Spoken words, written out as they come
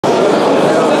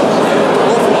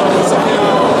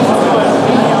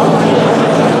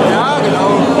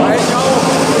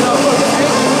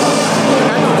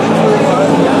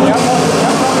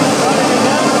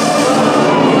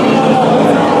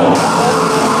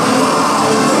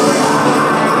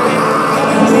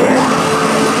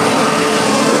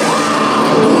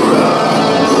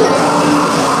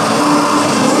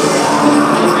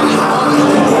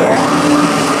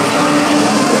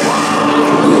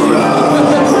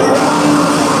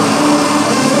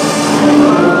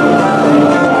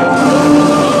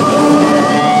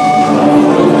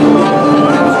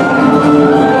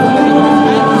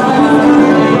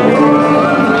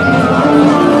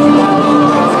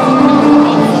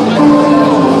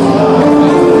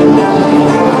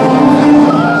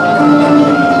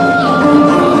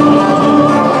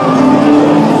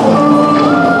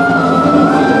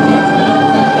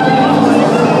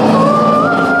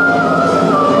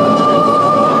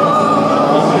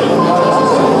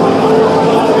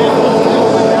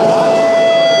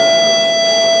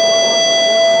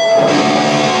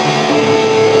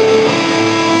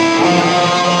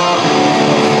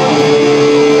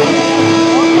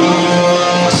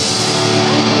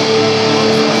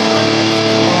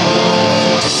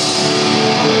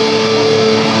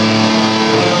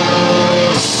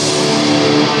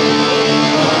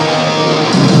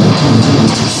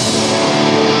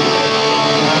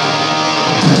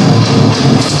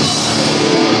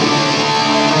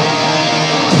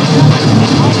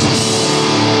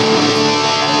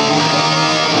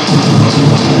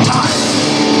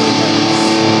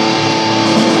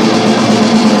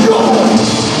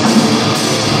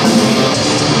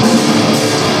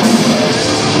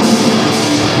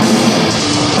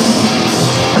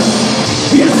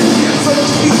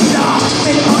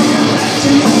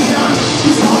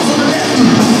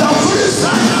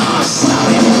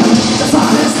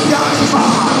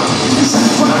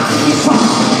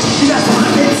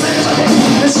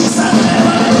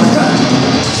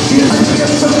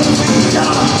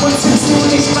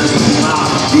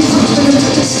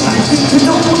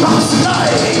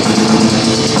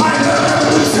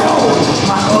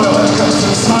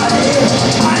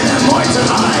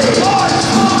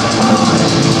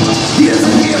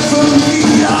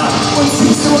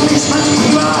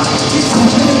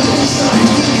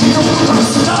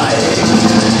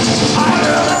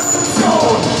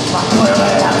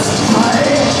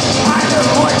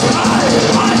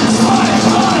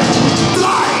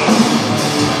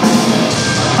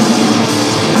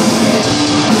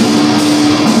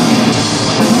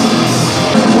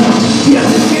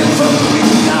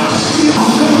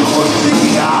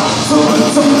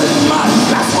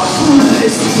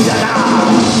ist wieder da.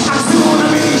 Aktion,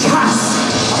 damit ich Hass.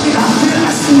 Hab gedacht, wir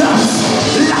lassen das.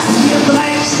 Lass mir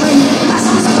Dreieck springen, lass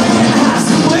uns bringen,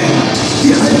 Herzen bringen.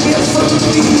 Wir sind hier fünf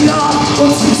wieder,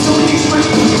 und siehst du nicht, mein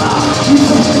Lieber. Die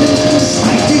Verbindung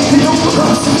schreit die Bildung,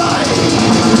 bekommst du gleich.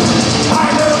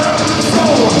 Eine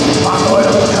Revolution, macht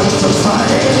eure Köpfe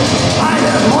frei.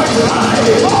 Eine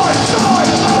Meuterei.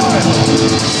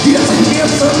 Hier sind wir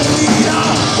fünf wieder,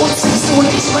 und siehst du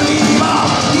nicht, mein Lieber.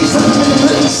 Die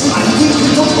Verbindung schreit die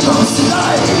Bildung, bekommst du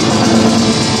gleich.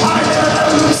 Eine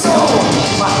Revolution,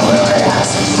 macht eure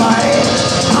Herzen frei.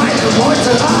 Eine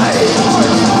Meuterei.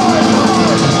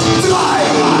 Drei.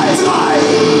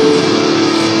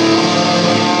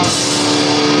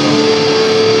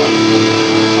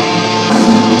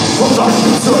 Vom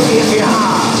Deutschen zur GmbH,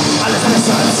 alles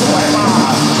besser als vorher.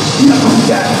 Hier kommt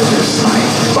der dritte Schrei,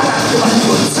 ballert Gewalt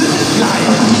und zündet gleich.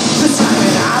 Bis eine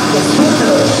andere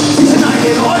Birne, sie hinein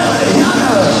in eure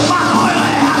Hirne, macht eure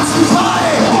Herzen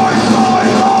frei.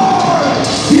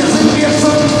 Hier sind wir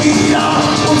fünf wieder,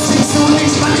 und siehst du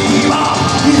nicht, mein Lieber.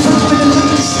 Die fünf mit dem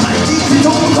dritten Schrei, die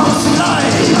Quittung bekommst du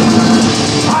gleich.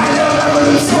 Eine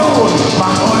Revolution,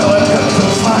 macht eure Köpfe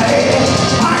frei.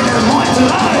 Eine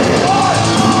Meuterei.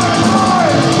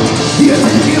 Hier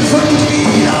sind wir fünf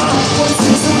wieder, und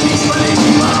siehst du nicht, mein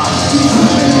Lieber. Die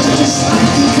fünf mit dem dritten Schrei,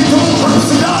 die Quittung bekommst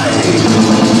du gleich.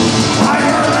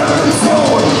 Eine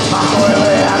Revolution, macht eure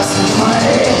Herzen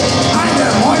frei. Eine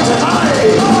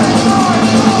Meuterei.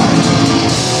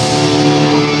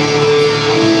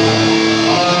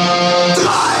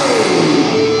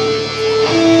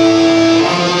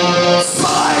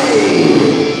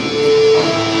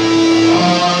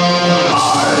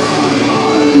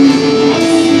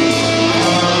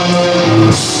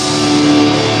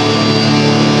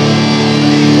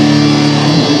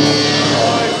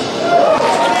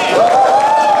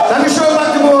 Dankeschön,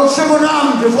 Magdeburg. Schönen guten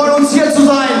Abend. Wir freuen uns, hier zu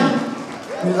sein.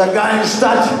 In dieser geilen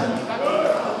Stadt.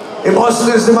 Im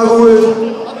Osten ist immer gut.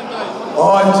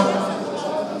 Und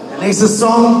der nächste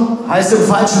Song heißt Im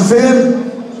falschen Film.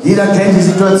 Jeder kennt die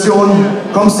Situation.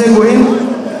 Kommst du irgendwo hin?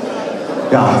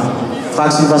 Ja.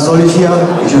 Fragst dich, was soll ich hier?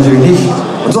 Ich natürlich nicht.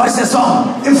 Und so heißt der Song.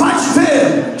 Im falschen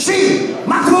Film. Ski.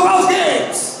 Magdeburg, auf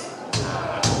geht's!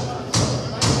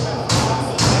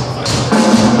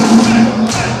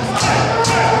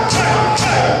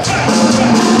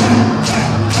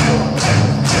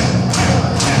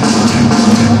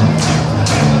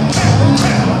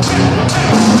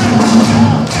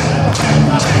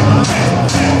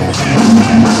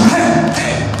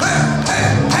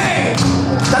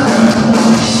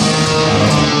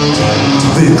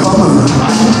 Willkommen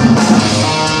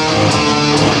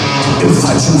im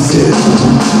falschen Film.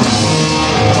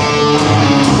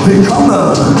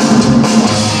 Willkommen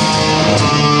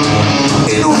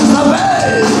in unserer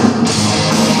Welt.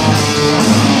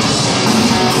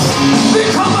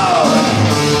 Willkommen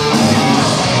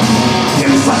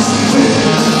im falschen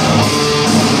Film.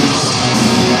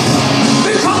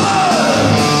 Willkommen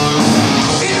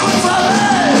in unserer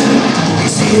Welt.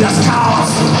 Ich sehe das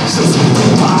Chaos, Schuss mit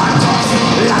dem Pathos.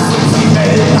 Lass uns die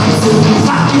Welt anzünden,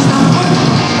 frag dich nach Gründen.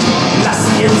 Lass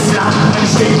sie ins Land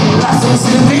entstehen, lass uns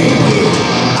den Weg gehen.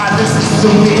 Alles ist zu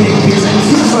wenig, wir sind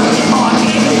hier für immer und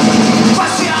ewig.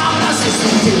 Was wir haben, das ist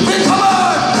nicht viel.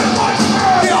 Willkommen!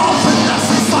 Wir hoffen, dass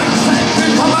es euch fällt.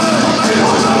 Willkommen!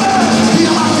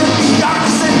 Wir machen die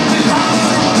Ganzen. Willkommen!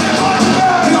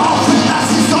 Wir hoffen,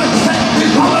 dass es euch fällt.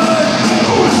 Willkommen!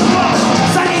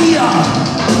 Seid ihr hier,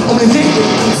 um den Weg mit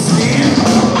uns zu gehen?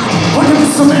 Und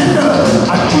bis zum Ende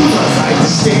an unserer Seite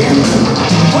stehen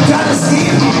und alles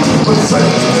geben und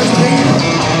völlig durchdrehen,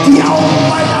 die Augen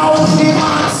weit auf,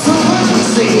 niemals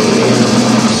zurücksehen.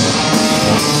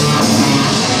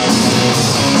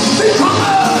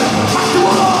 Willkommen,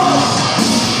 Magdeburg,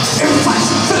 im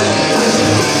falschen Film.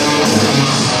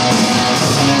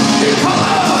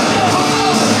 Willkommen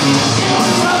in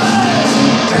unserer Welt.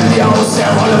 Wenn wir aus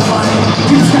der Rolle fallen,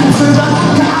 gibt's kein Zögern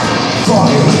und kein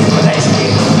Vorgehen und Recht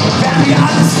geben. Werden wir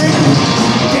alles finden,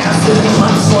 der erste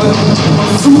niemals folgen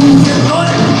und suchen wir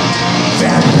Golden.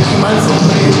 Werden wir niemals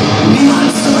umdrehen,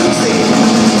 niemals zurücksehen.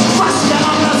 Was der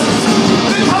anders ist,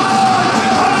 willkommen!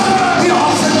 Wir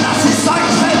hoffen, dass es euch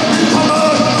fällt,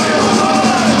 willkommen!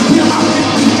 Wir machen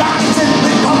die Ganzen,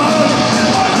 willkommen!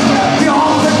 Wir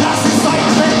hoffen, dass es euch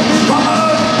fällt,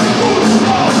 willkommen!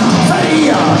 Seid ihr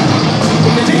hier,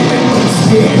 um den Weg mit uns zu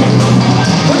gehen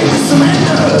und bis zum Ende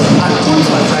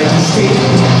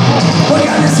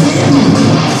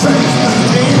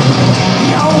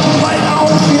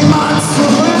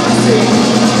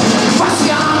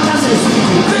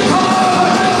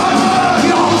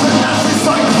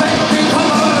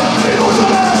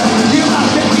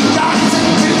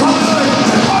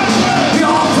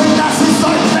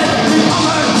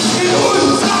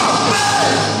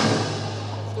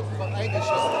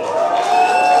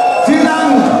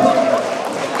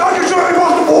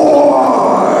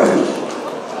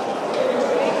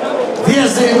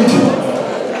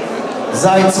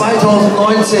seit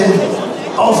 2019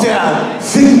 auf der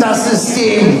Find das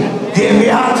System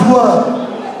GmbH-Tour.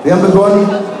 Wir haben begonnen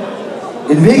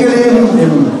in Wegeleben,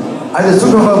 im Alte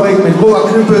Zuckerfabrik mit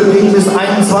Oberknüppel, 7 bis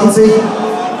 21.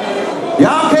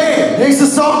 Ja, okay,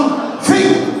 nächstes Song,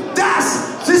 Find das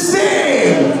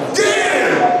System GmbH.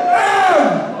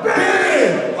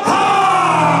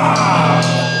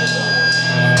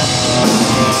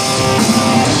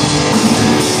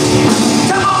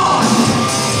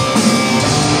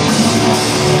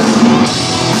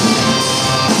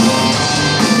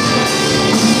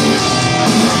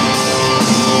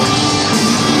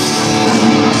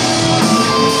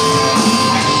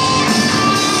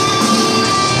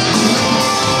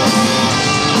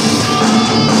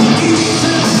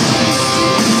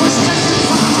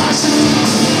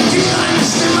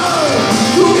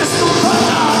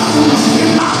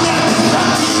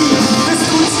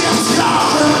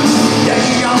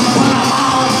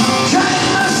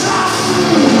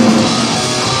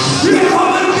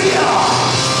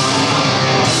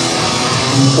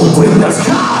 Und bringen das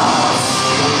Chaos.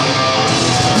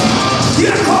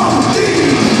 Hier kommt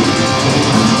die.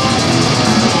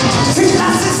 Find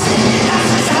das System, das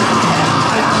ist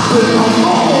Ampeln auf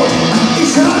Rot.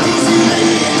 Ich höre die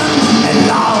Sirenen,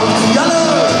 entlaut die alle.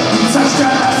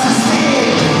 Zerstört das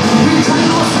System, will kein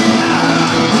Ausweg mehr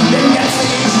hören, denn jetzt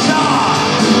sehe ich klar.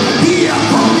 Hier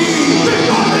kommt die.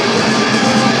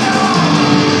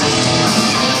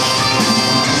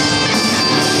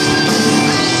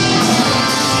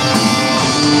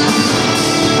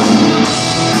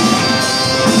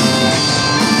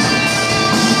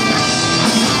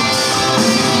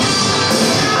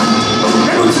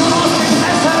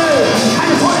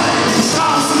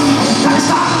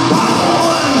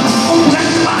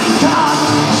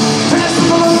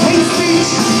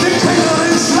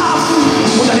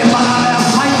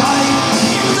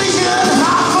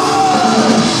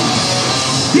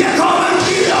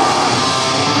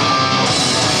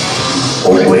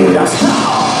 Das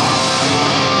Chaos.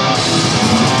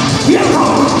 Hier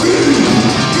kommt die.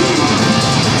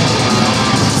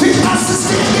 Find das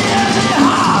System GmbH.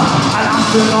 Alle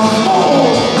Ampeln auf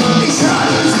Rot. Ich höre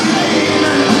die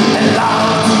Sirenen,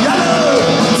 entlarvt die alle.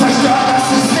 Zerstört das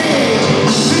System.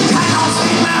 Will kein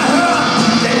Ausweg mehr hören,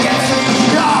 denn jetzt bin ich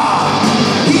da.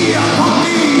 Hier kommt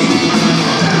die.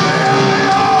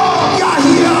 Ja,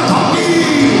 hier kommt die.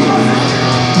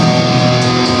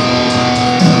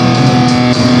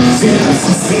 Find das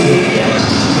System,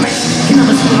 mächtige Kinder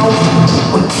müssen rauchen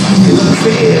und Tiere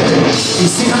quer.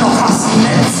 Ich sehe noch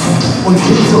Netz und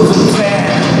hilflose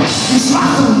Tränen. Die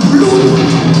Schwachen bluten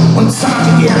und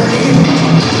sagen ihr Leben,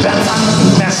 werden es andere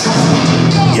nicht mehr schaffen,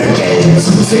 ihr Geld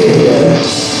zu zählen.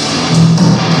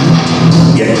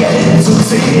 Ihr Geld zu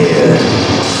zählen.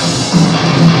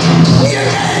 Ihr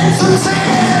Geld zu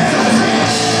zählen.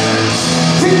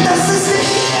 Find das System,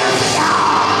 ja.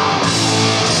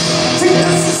 Find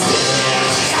das System.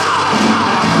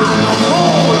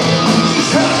 Ich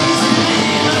höre die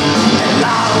Sirenen,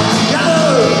 entlarvt die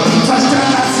alle,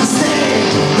 zerstört das System,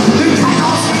 will kein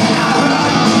Ausweg mehr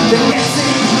hören, denn jetzt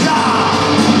sehe ich klar,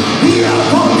 hier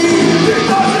kommt die,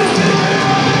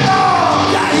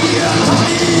 ja hier kommt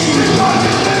die,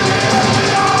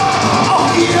 auch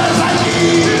ihr seid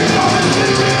die,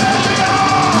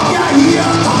 ja hier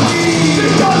kommt die,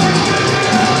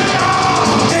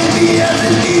 denn wir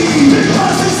sind die,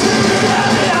 das ist die.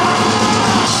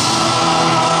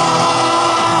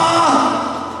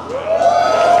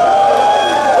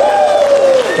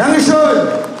 Dankeschön.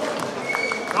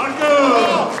 Danke.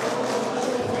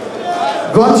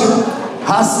 Gott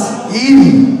hasst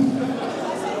ihn.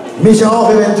 Mich auch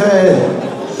eventuell.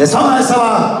 Der Song heißt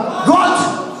aber Gott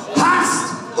hasst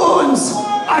uns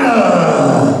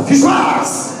alle. Viel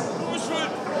Spaß.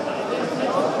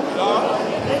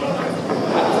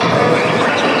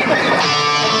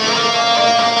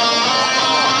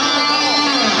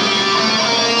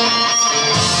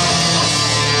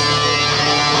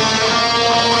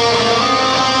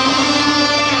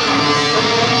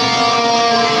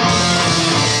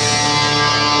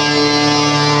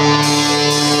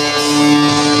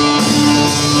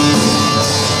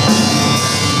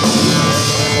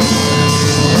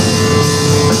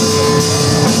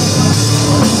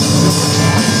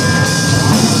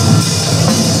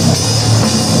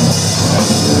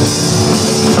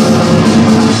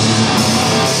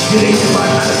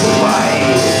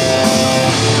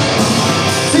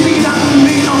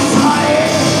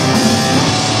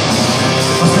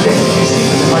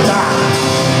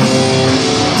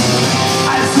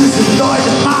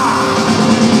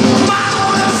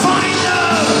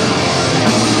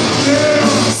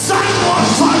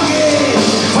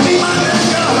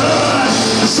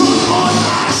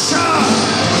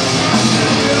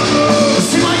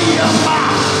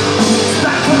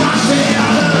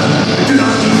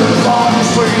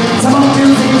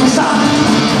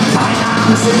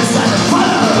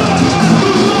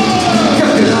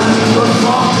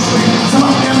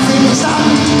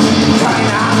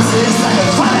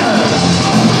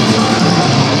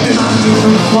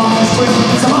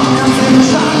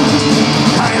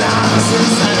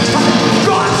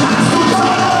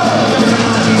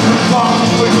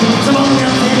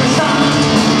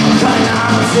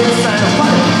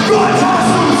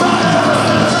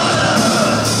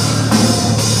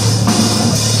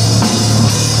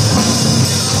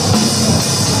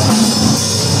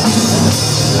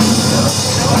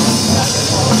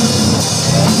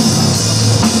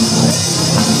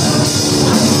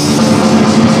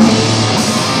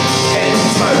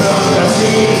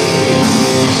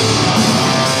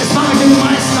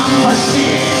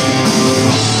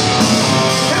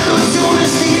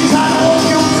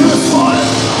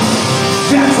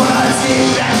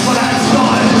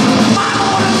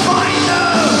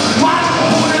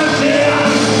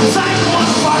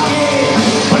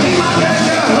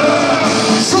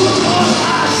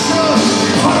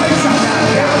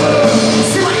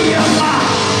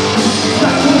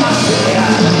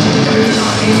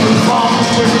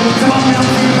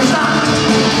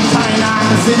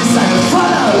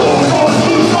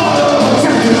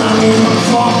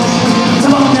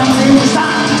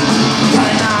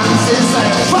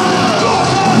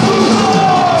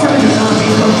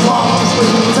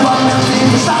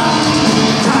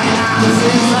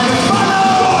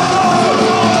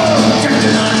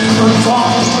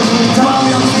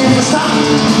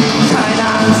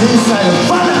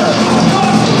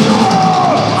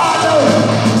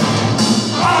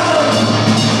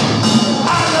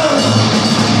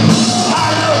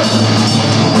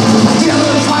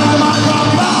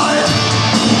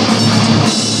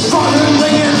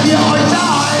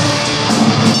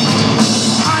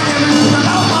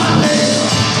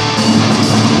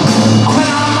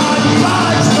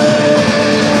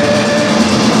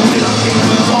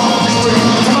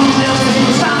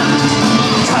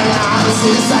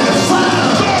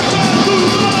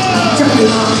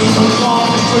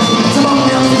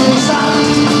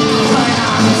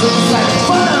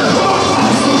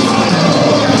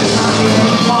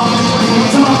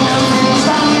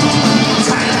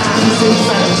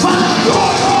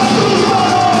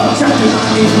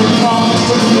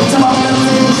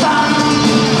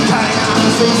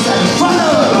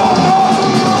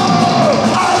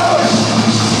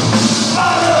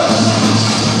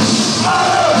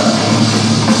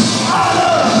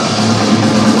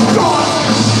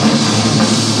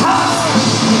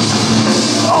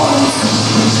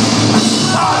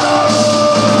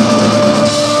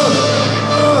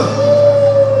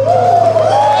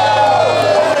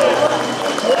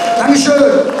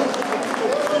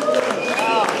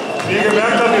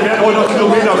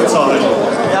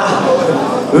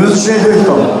 Wir müssen schnell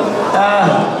durchkommen.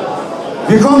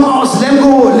 Wir kommen aus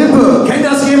Lemgo-Lippe. Kennt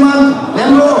das jemand?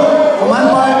 Lemgo? Vom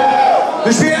Handball?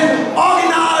 Wir spielen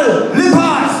Original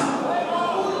Lippert.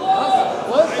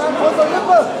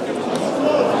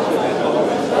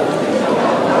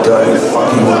 Dein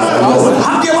fucking Gott.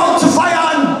 Habt ihr Bock zu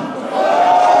feiern?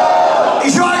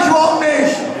 Ich höre euch überhaupt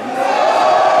nicht.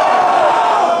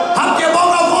 Habt ihr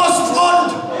Bock auf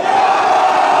Ostfront?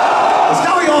 Das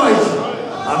glaube ich euch.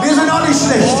 Aber wir sind auch nicht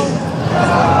schlecht.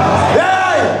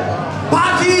 Hey!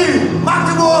 Party!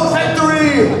 Magdeburg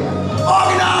Factory!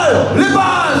 Original!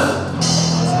 Lippers!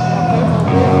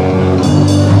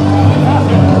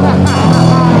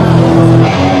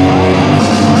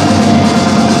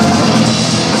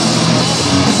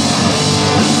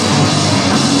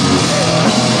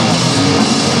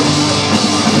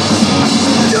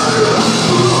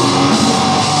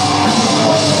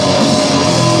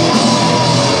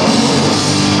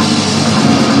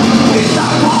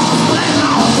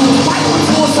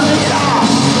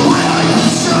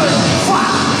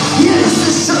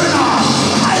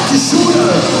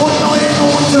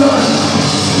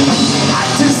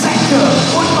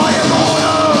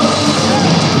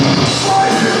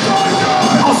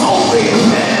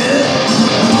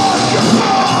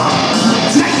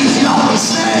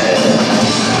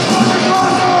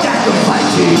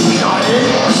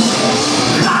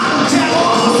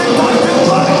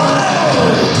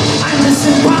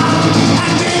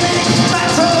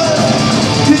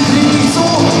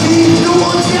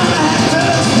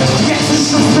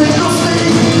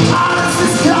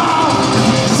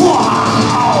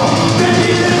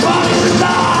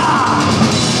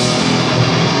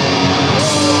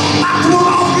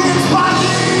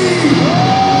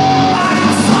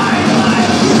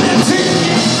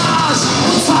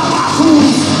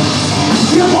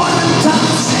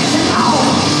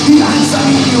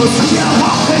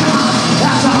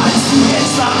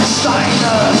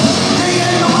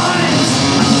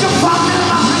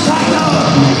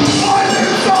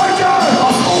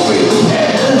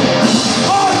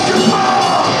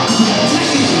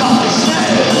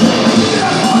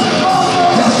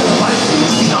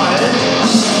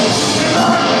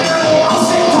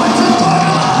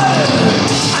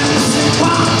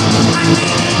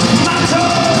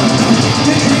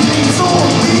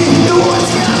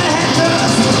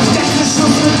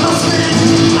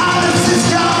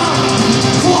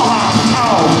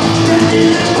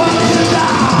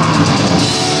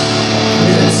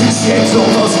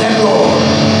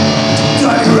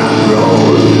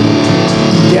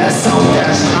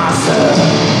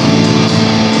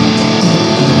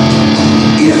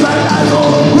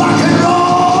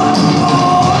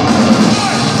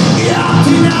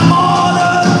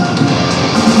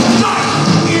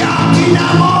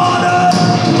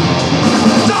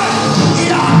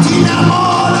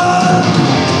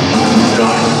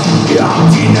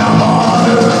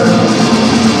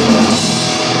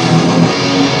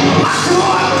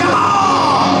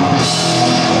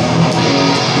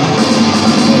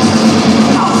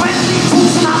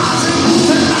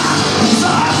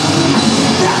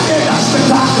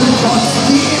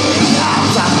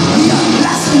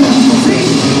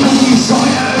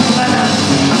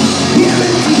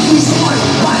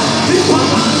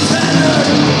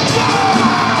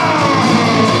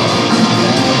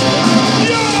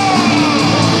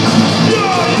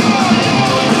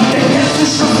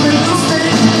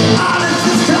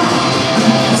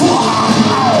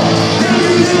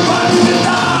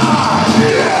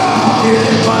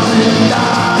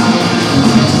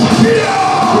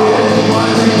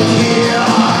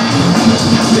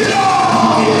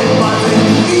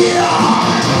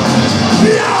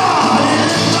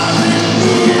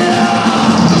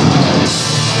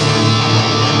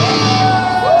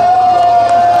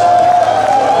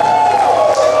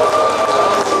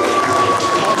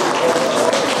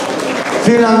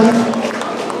 Vielen Dank.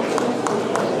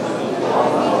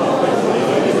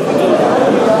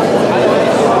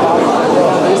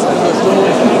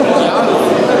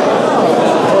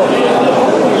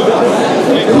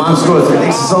 Wir machen es kurz. Der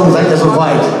nächste Song, seid ihr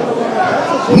soweit?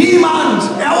 Niemand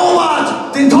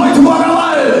erobert den Teutoburger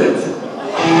Wald!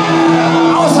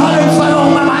 Außer in 2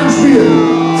 Wochen beim Heimspiel.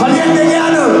 Verlieren wir gerne.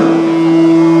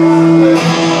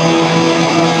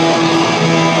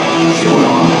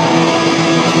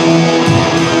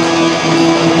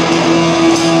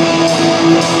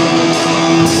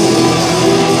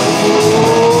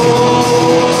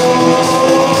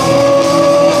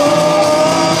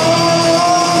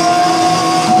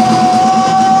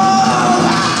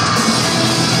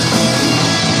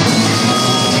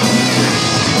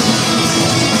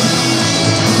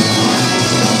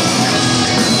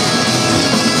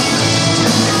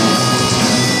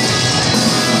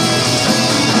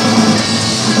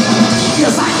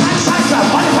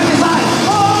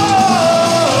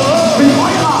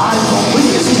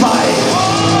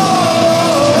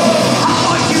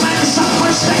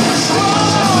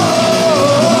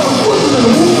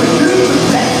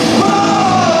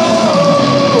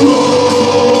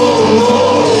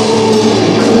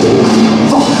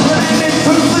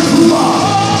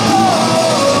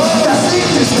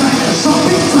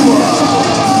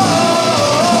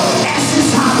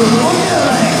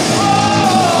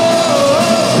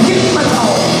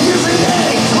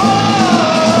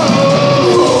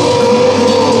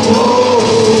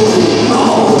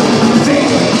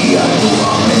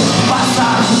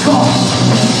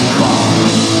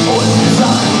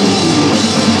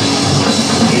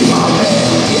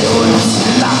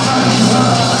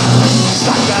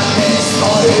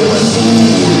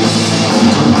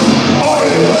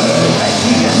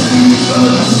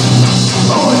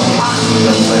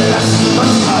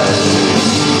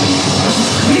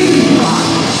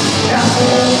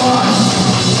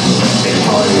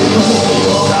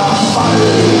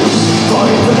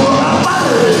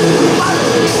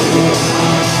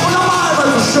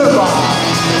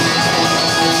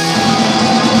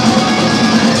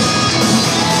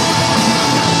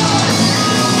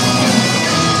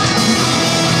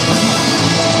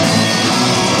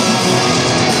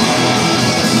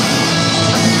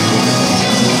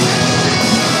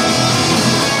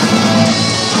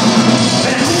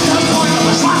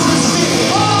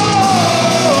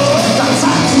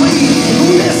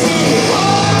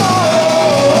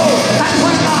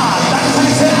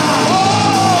 Danke,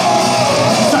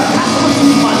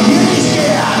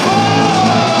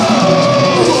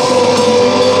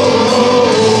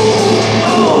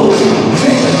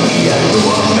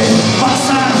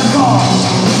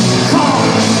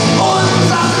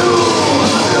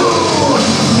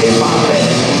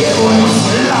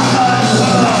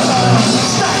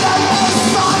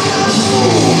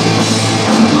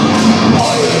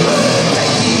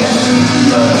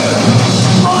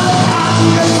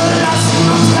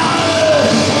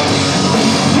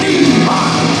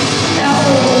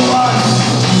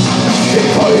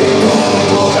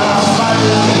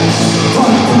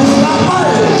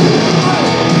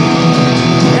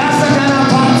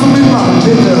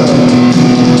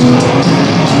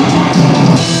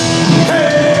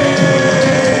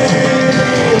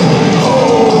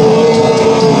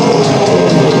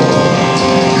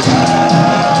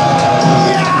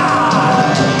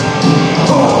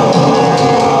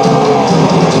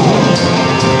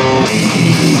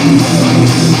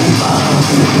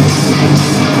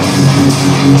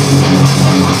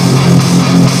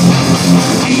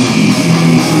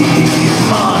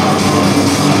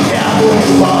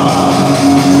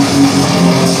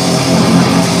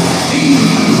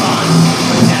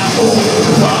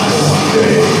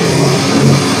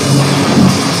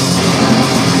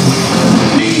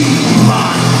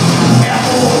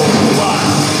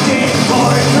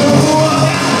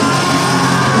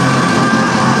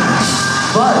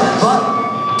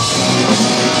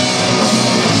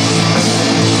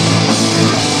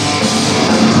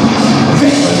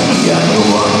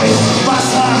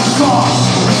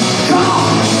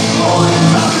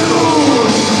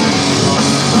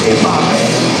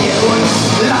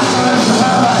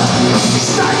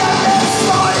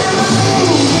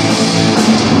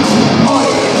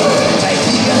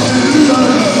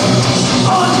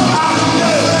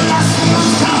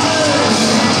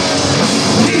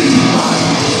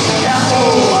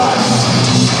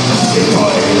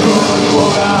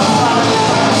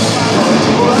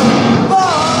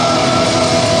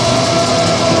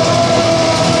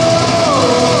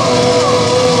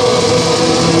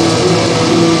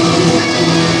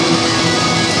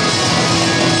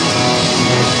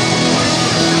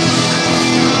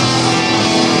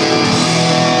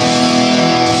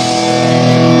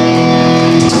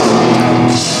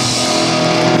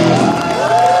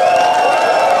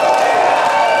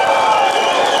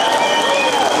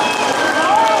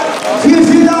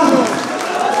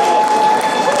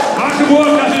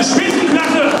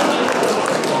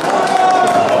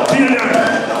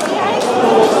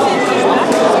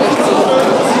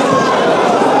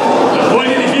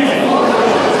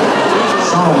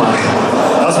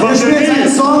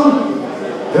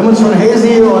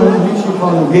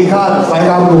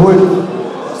 Freigabe geholt.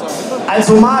 Als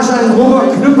Hommage an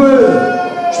Robert Knüppel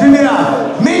spielen wir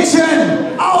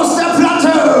Mädchen aus der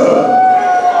Platte.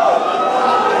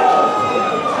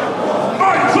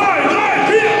 1, 2,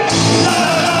 3, 4.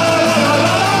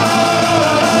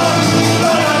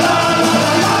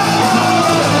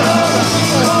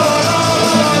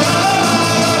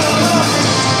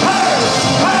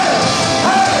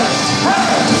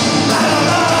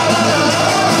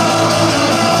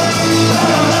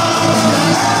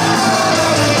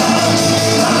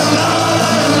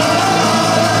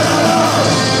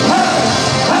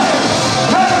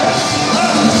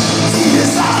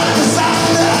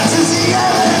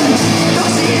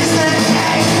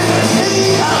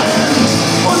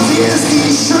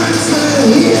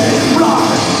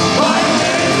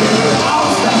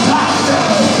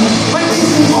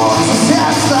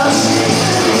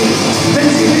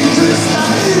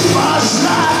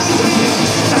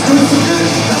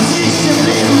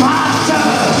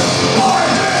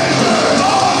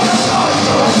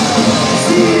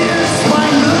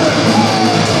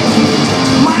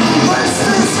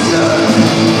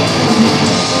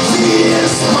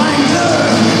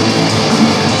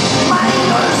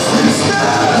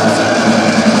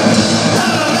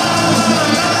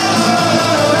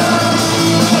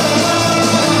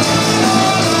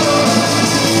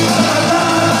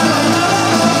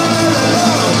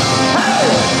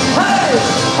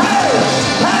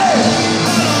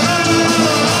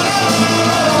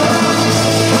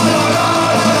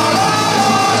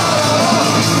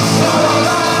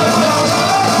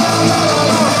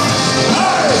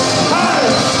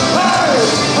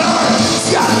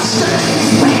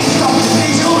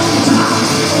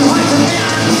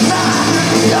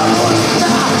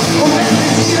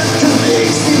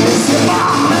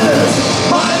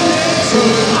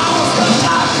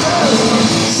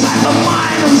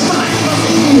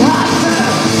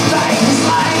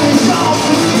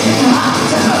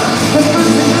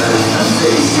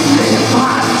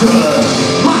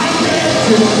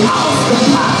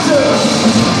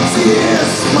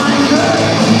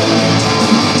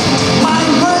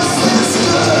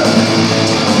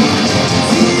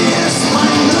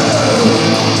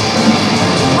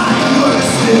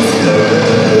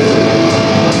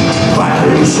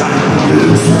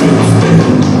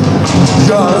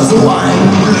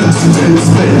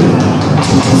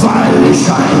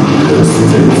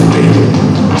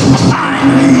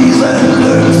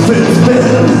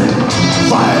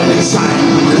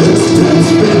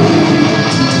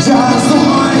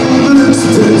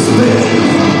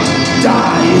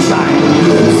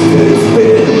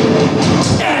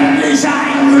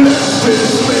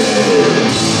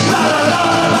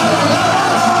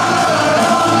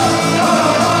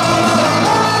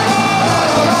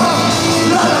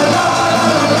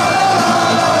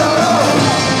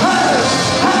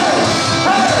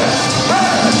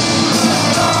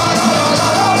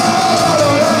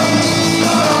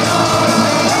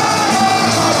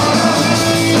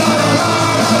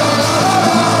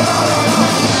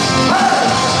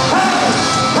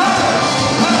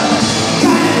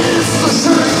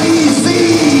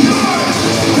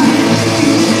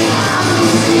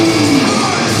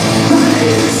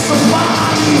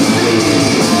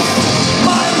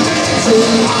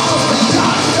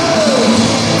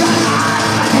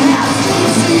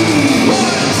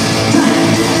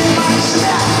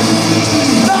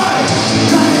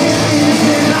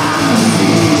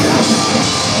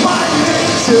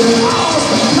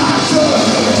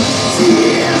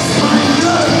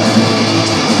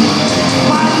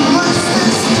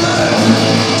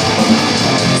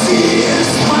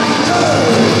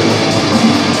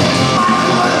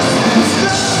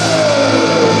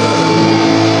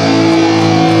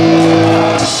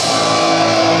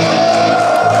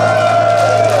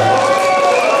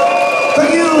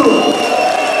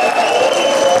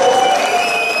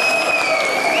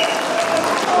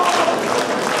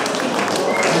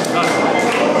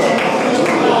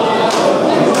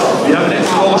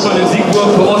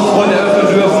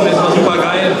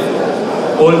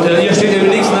 Und hier steht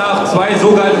demnächst nach 2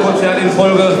 so geile Konzerte in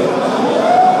Folge,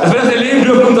 dass wir das erleben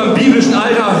dürfen in unserem biblischen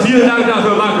Alter. Vielen Dank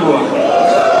dafür, Magdeburg.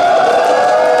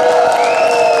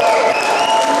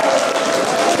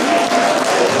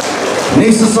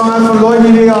 Nächstes Song hat von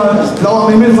Leuten, die das Blau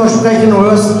am Himmel versprechen. Du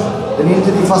hörst, wenn du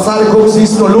hinter die Fassade guckst,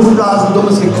 siehst du nur Luftblasen,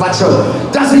 dummes Gequatsche.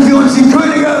 Das sind für uns die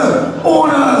Könige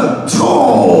ohne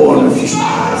Thron. Viel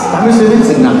Spaß. Da müssen wir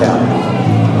mitsingen nachher.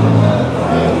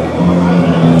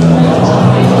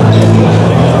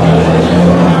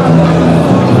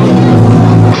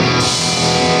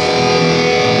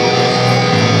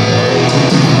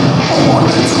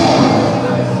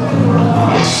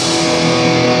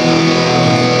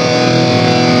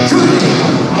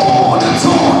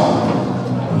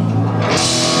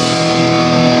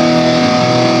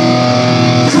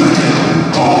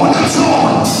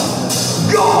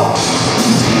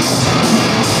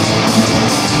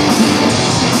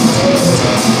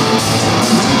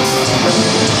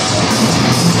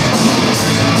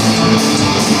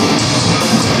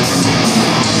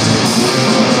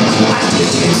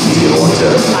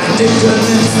 Ein Dicken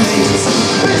ins Nichts,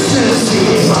 Business wie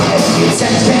immer,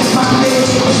 effizient kennt man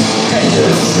nicht. Hände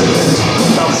schütteln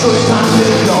und auf Schultern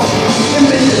geklopft. Im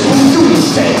Mittelpunkt du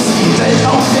stellst die Welt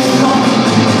auf den Kopf.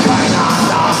 Keiner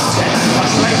darf, denn an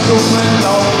Versprechungen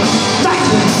glaubt.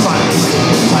 Deinen Vernichtung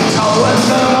mit Vertrauen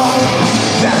beraubt.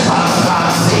 Wer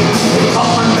verrat sieht,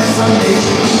 bekommt man besser nicht.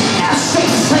 Er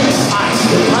schickt sich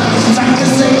eingebrannt in sein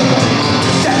Gesicht.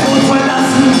 Der Tod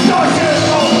verlassen, leuchtet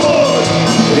auf Rot.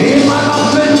 Immer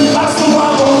noch bin, was du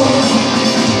warum?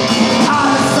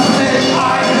 Alles zerfällt,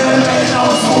 eine Welt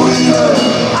aus Ruine.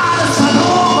 Alles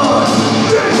verloren,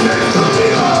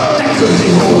 der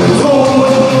König ohne Thron,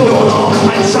 nur noch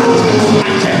ein Schatten,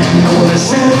 ein Kämpfen ohne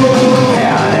Schild.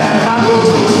 Herr der Ratten,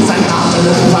 sein Name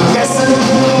wird vergessen,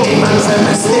 niemand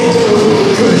vermisst ihn.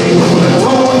 König ohne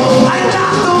Thron, ein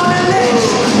Nacht ohne Licht.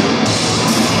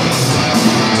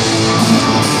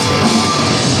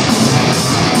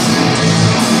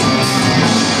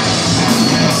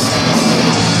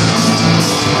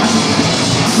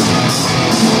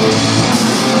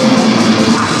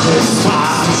 Eines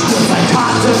Tages stürzt ein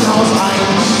Kartenhaus ein,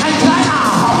 ein kleiner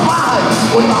Hauch Wahl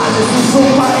und alles ist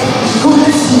vorbei.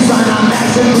 Kulissen seiner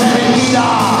Märchen brennen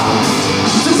nieder,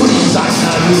 Symphonie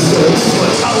seiner Lüge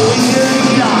und traurige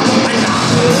Lieder. Ein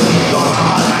Name wie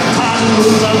Donner, ein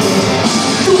tadelloser Ruf.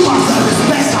 Du machst alles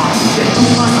besser, denn du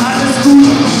machst alles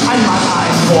gut. Einmal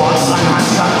ein Wort, ein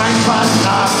Handschlag, ein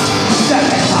Vertrag. Der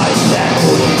Retter ist der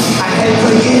Grund, ein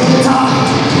Helfer jeden Tag.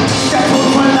 Der Tod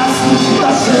verlassen,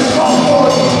 das Schiff auf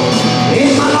Boot.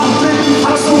 Immer noch blind,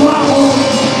 hast du warum?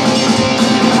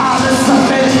 Alles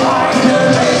zerfällt,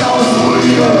 eine Welt aus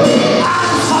Ruhe.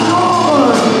 Alles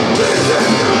verloren,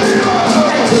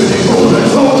 der König ohne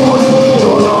Thron,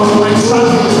 nur noch ein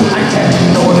Schatten, ein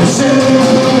Captain ohne Schiff.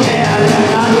 Herr der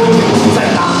Ratten,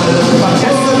 sein Name wird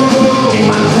vergessen,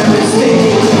 niemand vermisst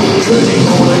ihn. König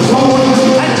ohne Thron,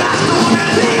 ein Nacht ohne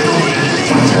Licht.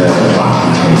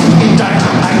 Wahrheit in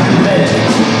deiner eigenen Welt.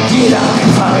 Jeder ein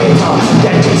Verräter,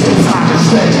 der dich in Frage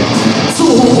stellt. Zu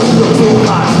hoch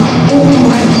gepokert, oben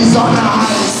brennt die Sonne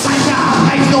heiß. Zeit der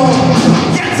Abrechnung,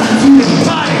 jetzt an den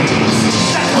Preis.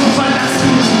 Der Tod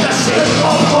verlassen, das Schiff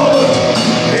auf Rot.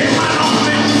 Immer noch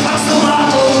mit, was du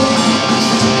warum?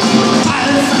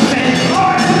 Alles zerfällt,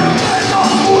 eine Welt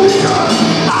auf Ruhe.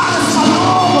 Alles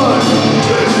verloren,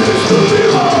 der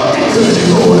König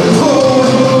ohne Thron.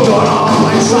 Nur noch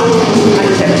ein Schatten,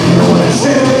 ein Captain ohne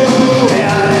Schiff.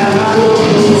 Herr der Ratten,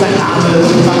 sein Name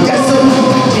wird vergessen,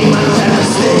 niemand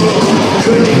vermisst dich.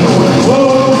 König ohne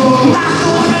Thron, Nacht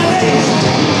ohne Licht.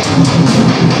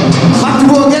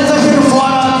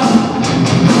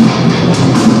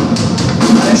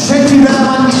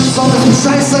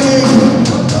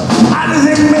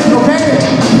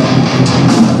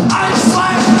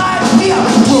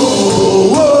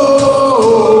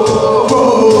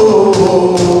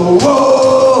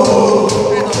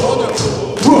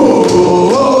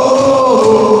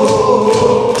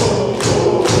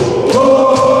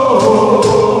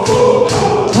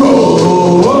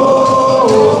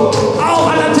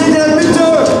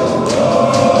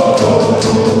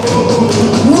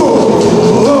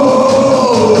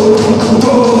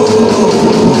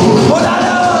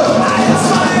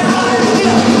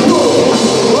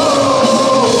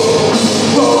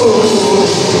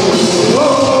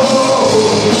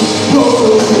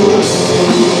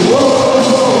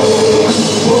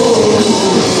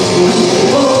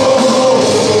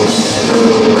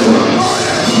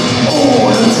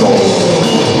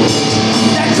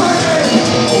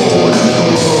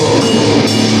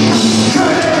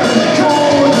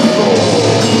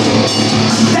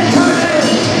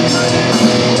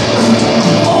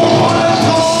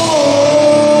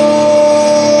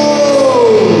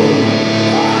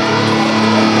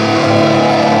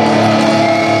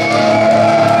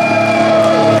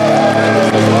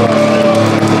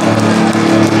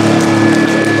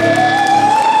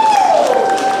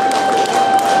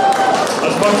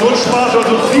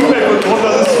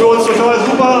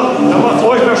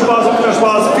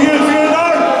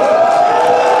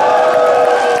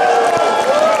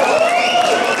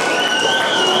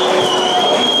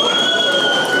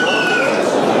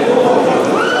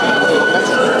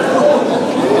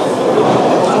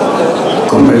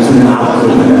 Himmel zu den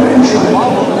Abgründen der Menschheit,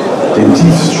 den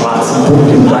tiefst schwarzen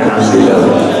Punkt in deiner Seele.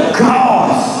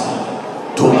 Chaos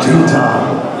tobt hinter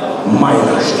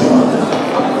meiner Stirn.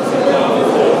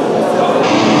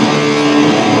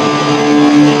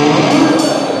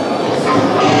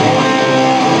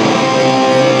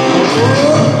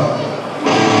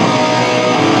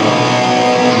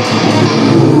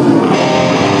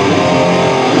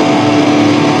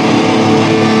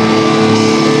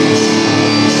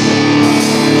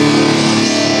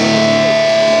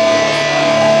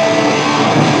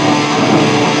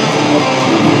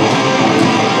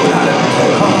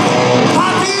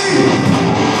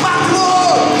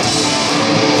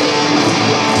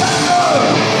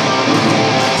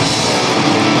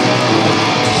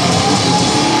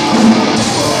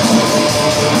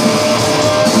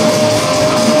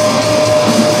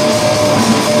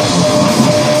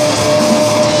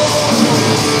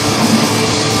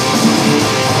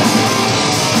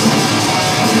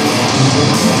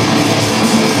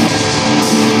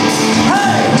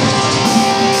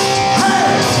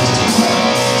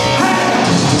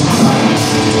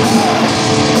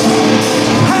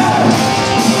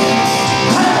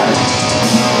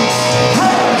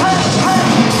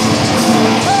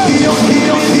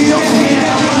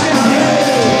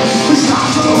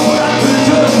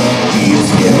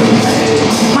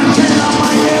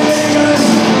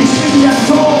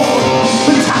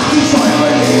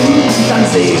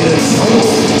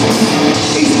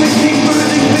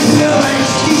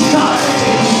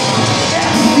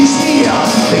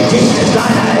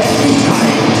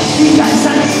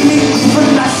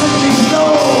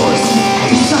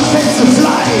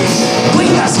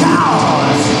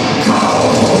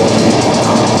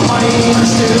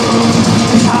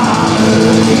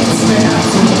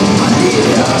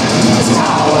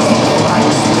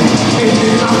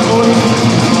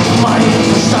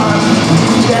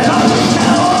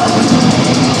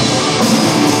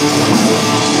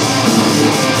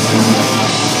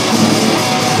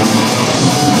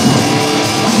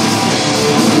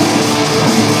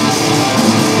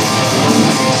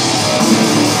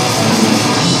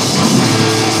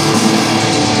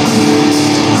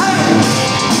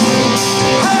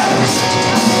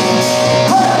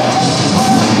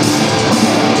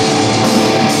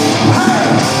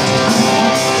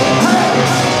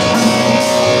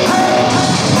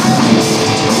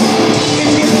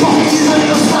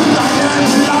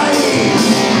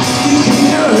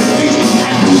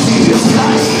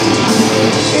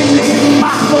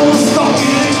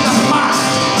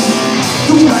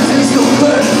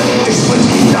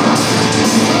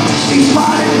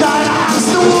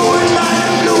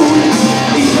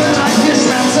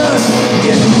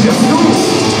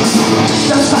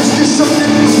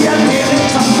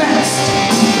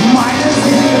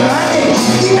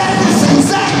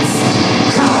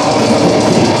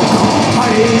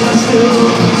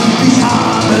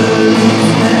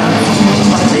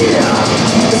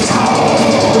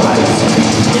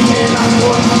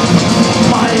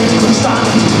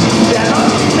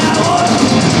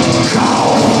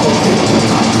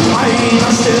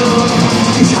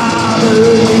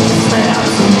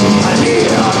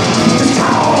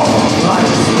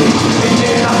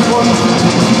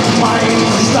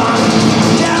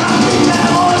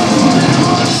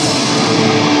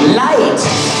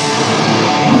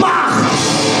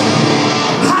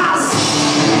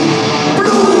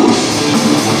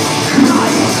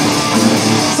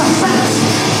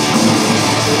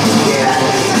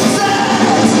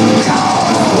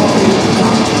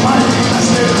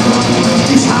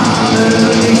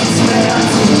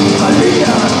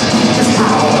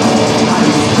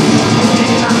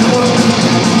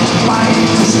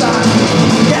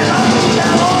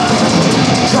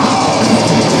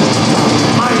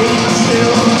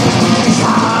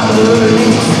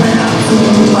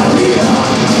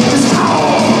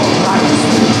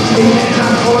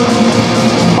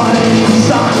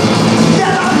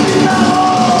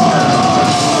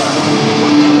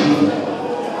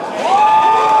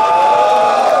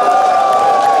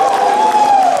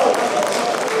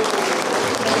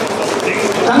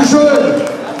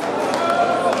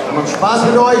 Spaß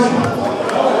mit euch.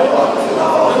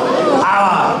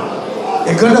 Aber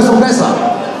ihr könnt das noch besser.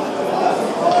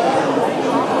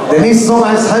 Der nächste Song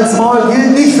heißt Hals Maul,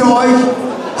 gilt nicht für euch.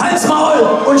 Hals Maul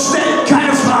und stellt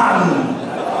keine Fragen.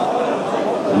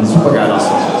 Ein super geiler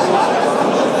Song.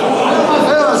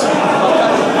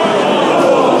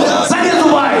 Seid ihr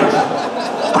soweit?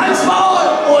 Hals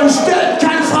Maul und stellt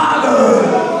keine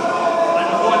Frage.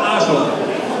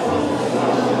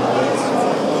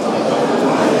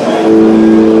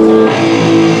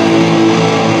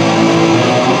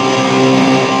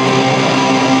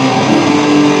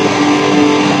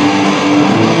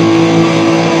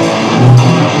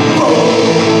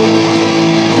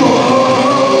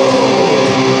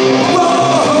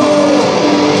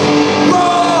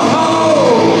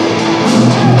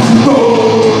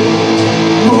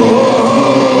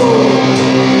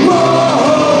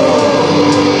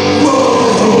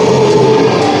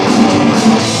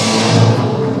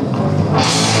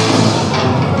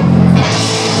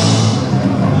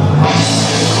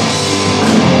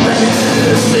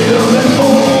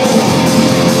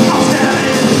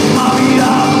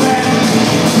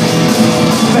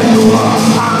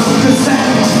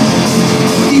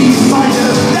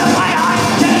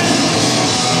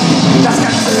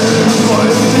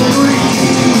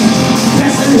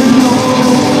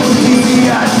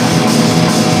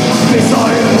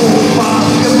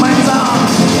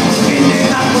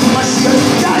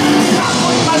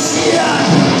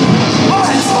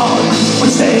 Maul und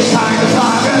stell keine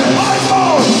Fragen. Halt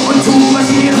Maul und tu, was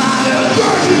ich dir sage.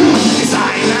 Ist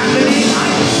eine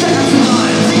Angelegenheit der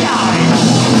nationalen Sicherheit.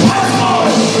 Halt Maul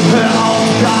und hör auf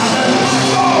zu klagen.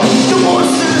 Du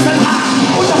musst es ertragen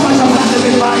und auf mancher Platte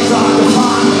wird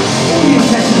weitergefahren, um die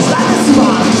Interessen des Landes zu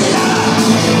wahren.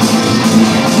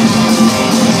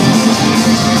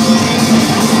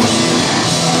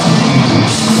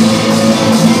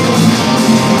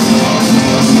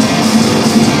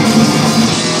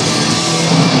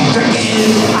 Der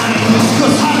Geld ein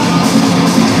Kusshack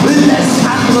lässt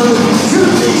andere für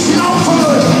dich laufen,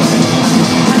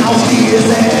 kann auf die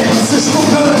Gesetze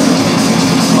spucken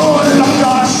und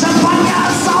locker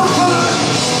Champagner saufen.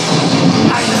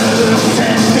 Eine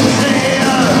fette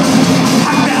Krähe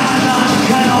hackt der anderen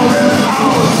kein Auge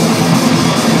aus.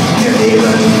 Wir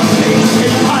leben nicht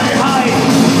in Freiheit,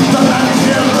 sondern im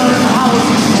Irrenhaus.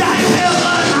 Dein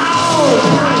Irrenhaus!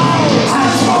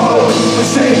 Halt's Maul,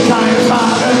 stell keine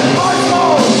Fragen. Halt's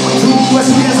Maul, tu, was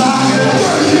wir sagen.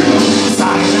 Ist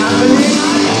eine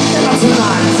Angelegenheit der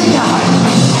nationalen Sicherheit.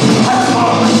 Halt's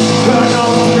Maul, hör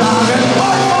auf zu klagen.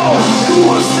 Halt's Maul, du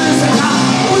musst es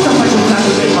ertragen. Und auf welchem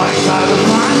Lande wird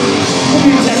weitergefahren, um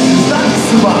die Interessen des Landes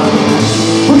zu wahren.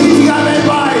 Politiker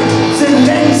weltweit sind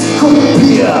längst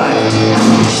korrumpiert.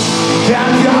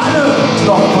 Während wir alle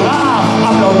noch brav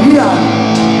applaudieren,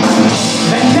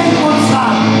 wenn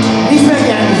Denkungsrat nicht mehr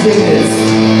gern gesehen ist,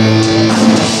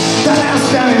 dann erst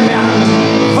werden wir merken,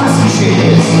 was geschehen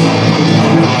ist.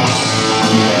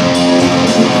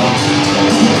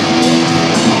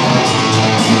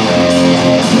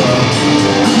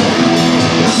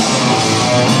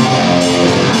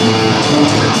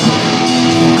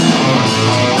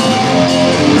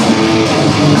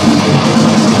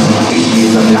 In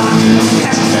diesem Land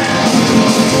herrscht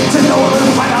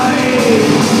Freiheit.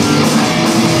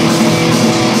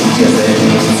 Wir sind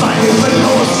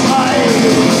zweifellos frei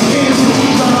in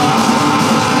unserer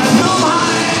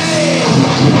Dummheit.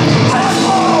 Halt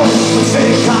auf und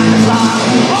stell keine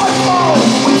Fragen. Halt auf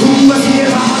und tu, was wir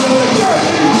sagen.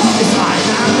 Ist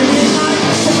eine Angelegenheit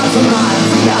der nationalen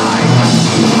Sicherheit.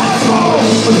 Halt auf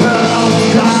und hört auf zu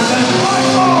klagen. Halt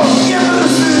auf, ihr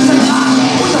müsst es ertragen.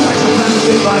 Und auf welchem Land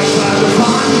wird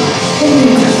weitergefahren, um die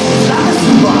Interessen des Landes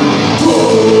zu wahren.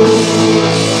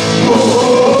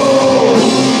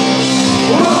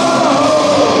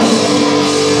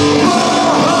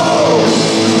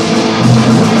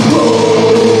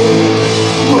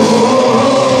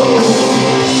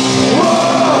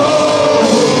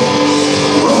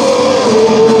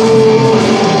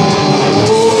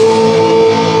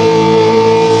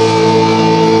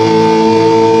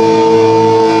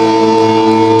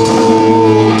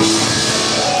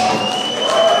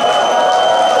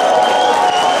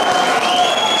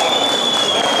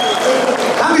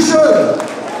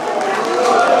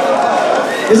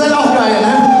 Ihr seid auch geil,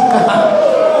 ne?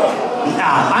 Ja,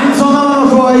 einen Song haben wir noch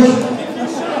für euch.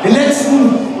 Den letzten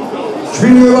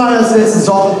spielen wir überall als letzten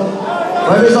Song.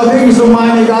 Weil wir es auch wirklich so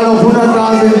meinen, egal ob 100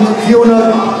 da sind,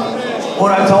 400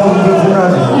 oder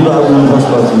 1500. Überall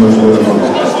unfassbar zum Beispiel.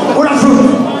 Oder 5.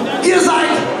 Ihr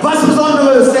seid was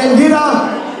Besonderes, denn jeder,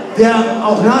 der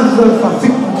auch nach dieser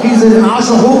verfickten Krise den Arsch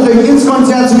noch hochkriegt, ins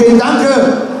Konzert zu gehen, danke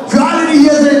für alle, die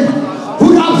hier sind.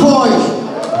 Hut ab für euch!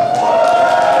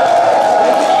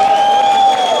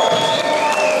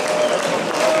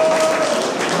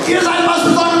 Ihr seid was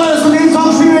Besonderes und den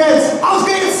Song spielen wir jetzt. Auf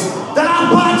geht's!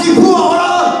 Danach Party pur,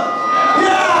 oder?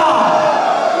 Ja!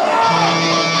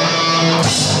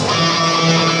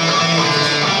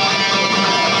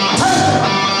 Hey!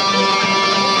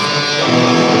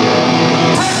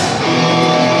 Hey!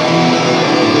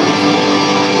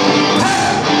 Hey!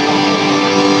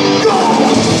 Go!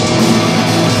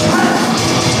 Hey!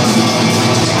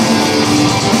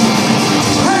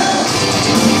 Hey!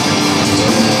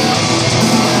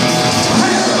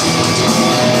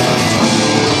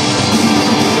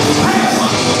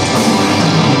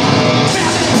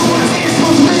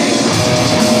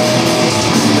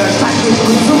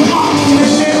 Zum Rocken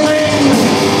mit dem Ring.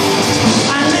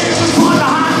 Ein Leben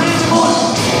voller Hand im Mund.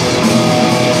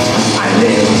 Ein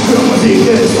Leben für Musik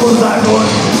ist unser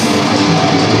Grund.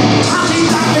 Haben die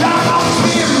Tag gedacht aufs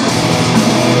Leben.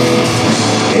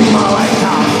 Immer weiter.